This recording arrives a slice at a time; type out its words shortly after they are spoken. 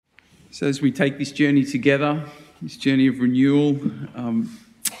So as we take this journey together, this journey of renewal,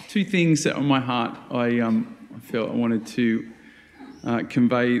 two things that are on my heart I felt I wanted to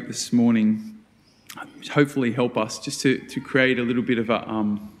convey this morning, which hopefully help us just to create a little bit of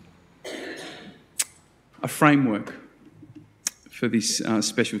a framework for this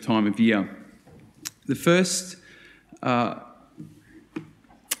special time of year. The first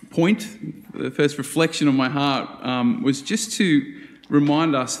point, the first reflection on my heart was just to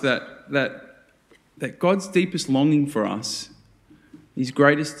remind us that God's deepest longing for us, his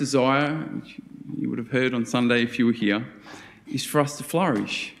greatest desire, which you would have heard on Sunday if you were here, is for us to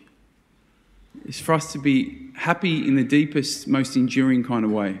flourish. It's for us to be happy in the deepest, most enduring kind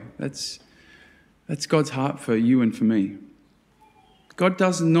of way. That's God's heart for you and for me. God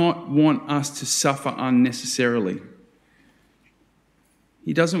does not want us to suffer unnecessarily.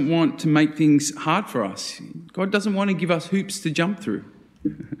 He doesn't want to make things hard for us. God doesn't want to give us hoops to jump through.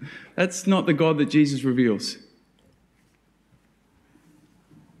 That's not the God that Jesus reveals.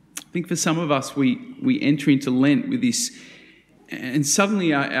 I think for some of us, we enter into Lent with this, and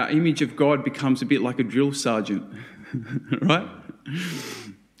suddenly our image of God becomes a bit like a drill sergeant, right?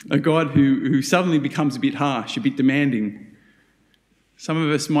 A God who suddenly becomes a bit harsh, a bit demanding. Some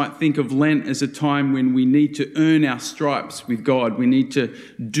of us might think of Lent as a time when we need to earn our stripes with God. We need to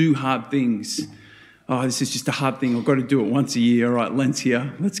do hard things. Oh, this is just a hard thing. I've got to do it once a year. All right, Lent's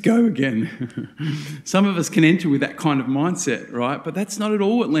here. Let's go again. Some of us can enter with that kind of mindset, right? But that's not at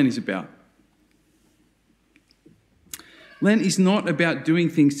all what Lent is about. Lent is not about doing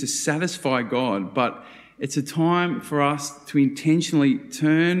things to satisfy God, but it's a time for us to intentionally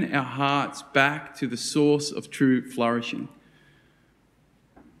turn our hearts back to the source of true flourishing.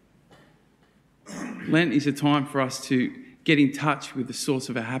 Lent is a time for us to get in touch with the source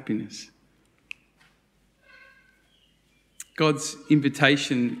of our happiness. God's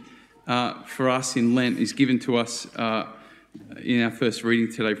invitation for us in Lent is given to us in our first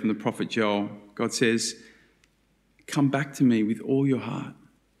reading today from the prophet Joel. God says, "Come back to me with all your heart.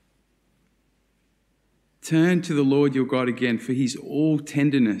 Turn to the Lord your God again, for he's all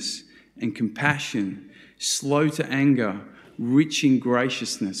tenderness and compassion, slow to anger, rich in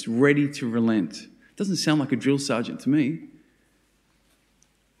graciousness, ready to relent." Doesn't sound like a drill sergeant to me.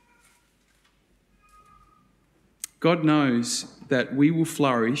 God knows that we will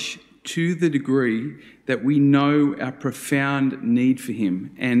flourish to the degree that we know our profound need for him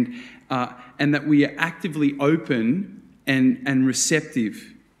and that we are actively open and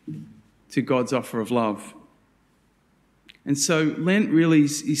receptive to God's offer of love. And so Lent really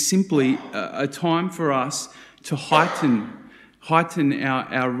is simply a time for us to heighten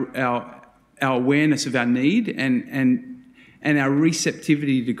our awareness of our need and our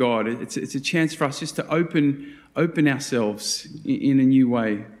receptivity to God. It's a chance for us just to open ourselves in a new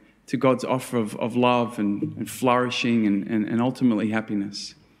way to God's offer of love and flourishing and ultimately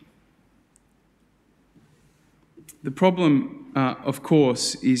happiness. The problem, of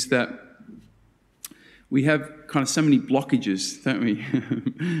course, is that we have kind of so many blockages, don't we,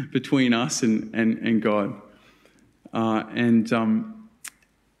 between us and God. And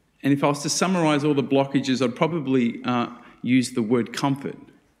if I was to summarise all the blockages, I'd probably use the word comfort.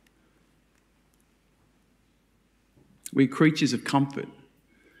 We're creatures of comfort.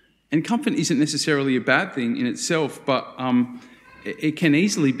 And comfort isn't necessarily a bad thing in itself, but it can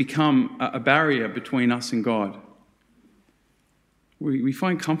easily become a barrier between us and God. We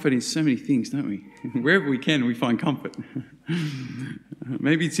find comfort in so many things, don't we? Wherever we can, we find comfort.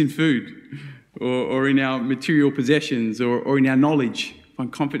 Maybe it's in food or in our material possessions or in our knowledge.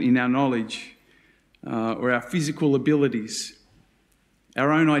 Find comfort in our knowledge or our physical abilities,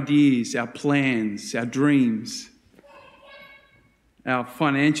 our own ideas, our plans, our dreams, our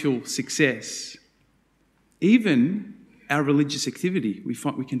financial success, even our religious activity. We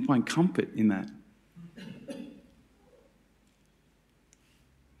can find comfort in that.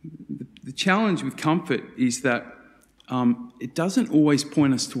 The challenge with comfort is that it doesn't always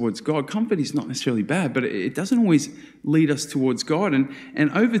point us towards God. Comfort is not necessarily bad, but it doesn't always lead us towards God.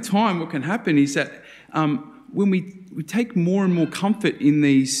 And over time, what can happen is that when we take more and more comfort in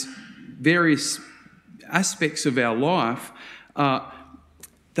these various aspects of our life,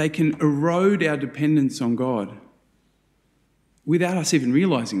 they can erode our dependence on God without us even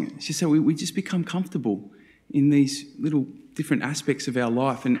realising it. It's just so we just become comfortable in these little different aspects of our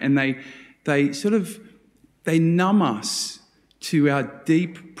life, and they numb us to our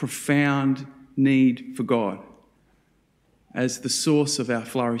deep, profound need for God as the source of our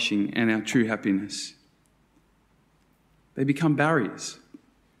flourishing and our true happiness. They become barriers.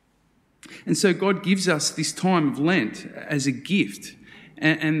 And so God gives us this time of Lent as a gift.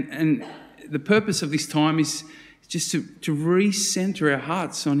 And the purpose of this time is just to recenter our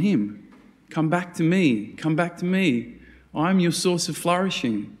hearts on him. Come back to me. Come back to me. I'm your source of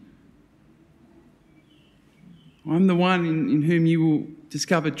flourishing. I'm the one in whom you will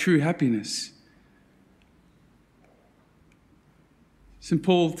discover true happiness. St.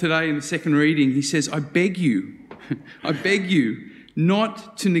 Paul today in the second reading, he says, I beg you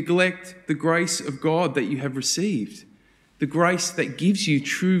not to neglect the grace of God that you have received, the grace that gives you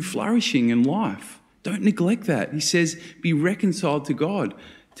true flourishing in life. Don't neglect that. He says, be reconciled to God.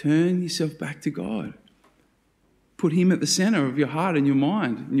 Turn yourself back to God. Put him at the center of your heart and your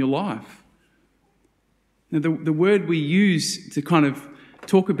mind and your life. Now, the word we use to kind of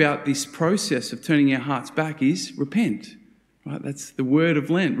talk about this process of turning our hearts back is repent. Right? That's the word of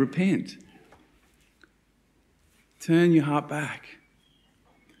Lent, repent. Turn your heart back.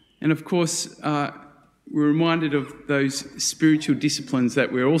 And of course, we're reminded of those spiritual disciplines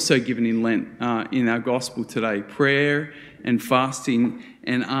that we're also given in Lent in our gospel today. Prayer and fasting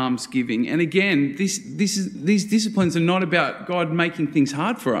and almsgiving. And again, these disciplines are not about God making things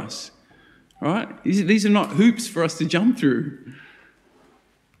hard for us. Right? These are not hoops for us to jump through.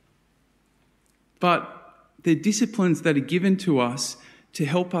 But they're disciplines that are given to us to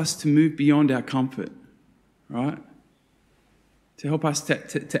help us to move beyond our comfort, right? To help us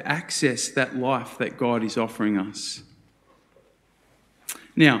to access that life that God is offering us.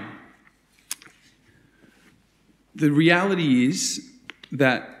 Now, the reality is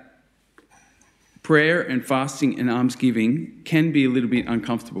that prayer and fasting and almsgiving can be a little bit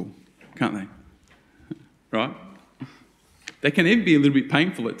uncomfortable, can't they? Right? They can even be a little bit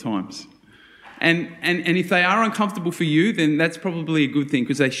painful at times. And if they are uncomfortable for you, then that's probably a good thing,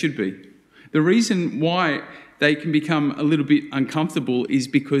 because they should be. The reason why they can become a little bit uncomfortable is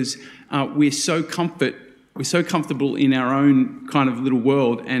because we're so comfortable in our own kind of little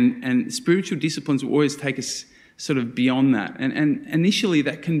world, and spiritual disciplines will always take us sort of beyond that. And initially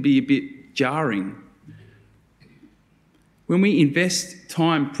that can be a bit jarring. When we invest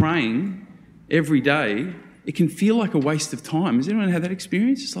time praying every day, it can feel like a waste of time. Has anyone had that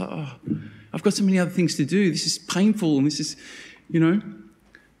experience? It's like, oh, I've got so many other things to do. This is painful, and this is,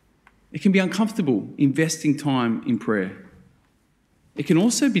 it can be uncomfortable investing time in prayer. It can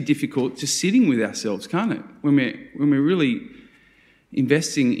also be difficult just sitting with ourselves, can't it? When we're really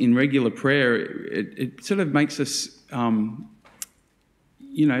investing in regular prayer, it sort of makes us,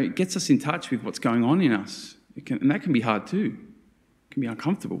 it gets us in touch with what's going on in us. And that can be hard too. It can be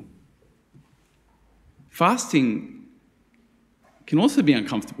uncomfortable. Fasting can also be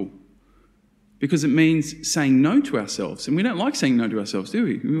uncomfortable, because it means saying no to ourselves. And we don't like saying no to ourselves, do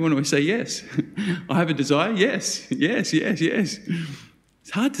we? We want to say yes. I have a desire. Yes, yes, yes, yes. It's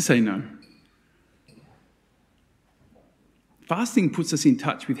hard to say no. Fasting puts us in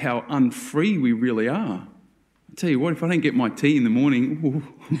touch with how unfree we really are. I tell you what, if I don't get my tea in the morning...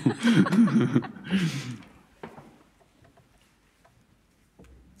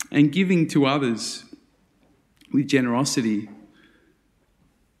 And giving to others with generosity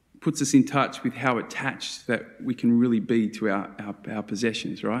puts us in touch with how attached that we can really be to our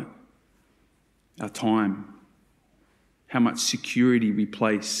possessions, right? Our time. How much security we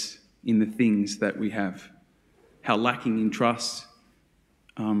place in the things that we have. How lacking in trust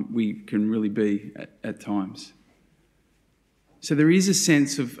we can really be at times. So there is a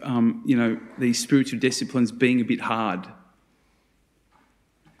sense of, these spiritual disciplines being a bit hard.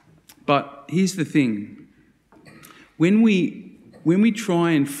 But here's the thing. When we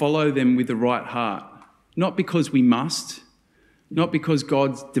try and follow them with the right heart, not because we must, not because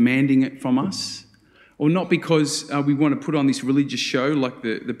God's demanding it from us, or not because we want to put on this religious show like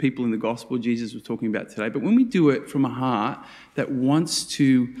the people in the gospel Jesus was talking about today, but when we do it from a heart that wants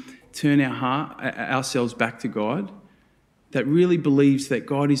to turn ourselves back to God, that really believes that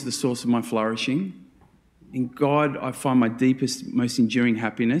God is the source of my flourishing, in God I find my deepest, most enduring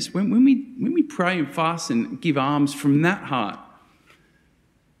happiness. When we pray and fast and give alms from that heart,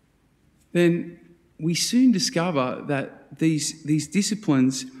 then we soon discover that these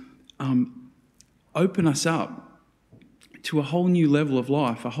disciplines open us up to a whole new level of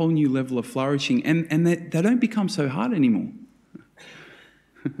life, a whole new level of flourishing, and they don't become so hard anymore.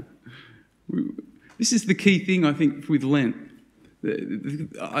 This is the key thing, I think, with Lent.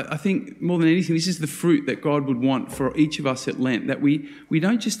 I think more than anything, this is the fruit that God would want for each of us at Lent, that we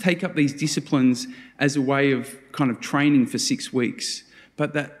don't just take up these disciplines as a way of kind of training for 6 weeks,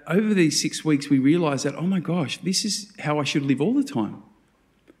 but that over these 6 weeks we realise that, oh my gosh, this is how I should live all the time.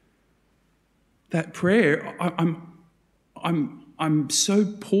 That prayer, I'm so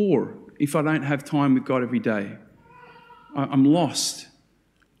poor if I don't have time with God every day. I'm lost.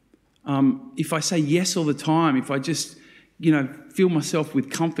 if I say yes all the time, if I just, fill myself with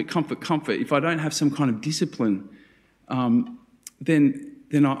comfort, if I don't have some kind of discipline, then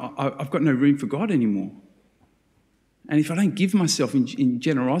I've got no room for God anymore. And if I don't give myself in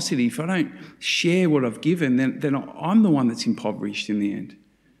generosity, if I don't share what I've given, then I'm the one that's impoverished in the end.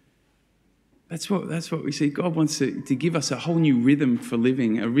 That's what we see. God wants to give us a whole new rhythm for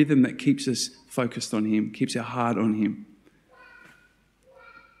living, a rhythm that keeps us focused on him, keeps our heart on him.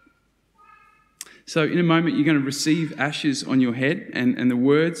 So in a moment, you're going to receive ashes on your head, and the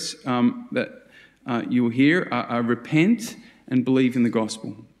words that you will hear are repent and believe in the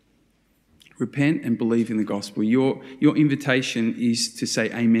gospel. Repent and believe in the gospel. Your invitation is to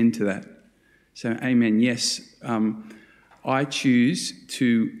say amen to that. So amen, yes, I choose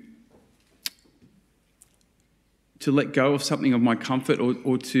to let go of something of my comfort,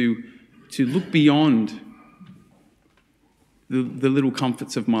 or to look beyond the little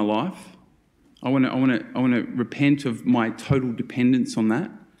comforts of my life. I want to repent of my total dependence on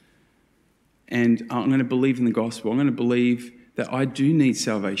that, and I'm going to believe in the gospel. I'm going to believe that I do need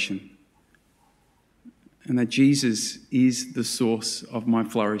salvation, and that Jesus is the source of my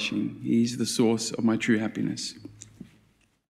flourishing. He is the source of my true happiness.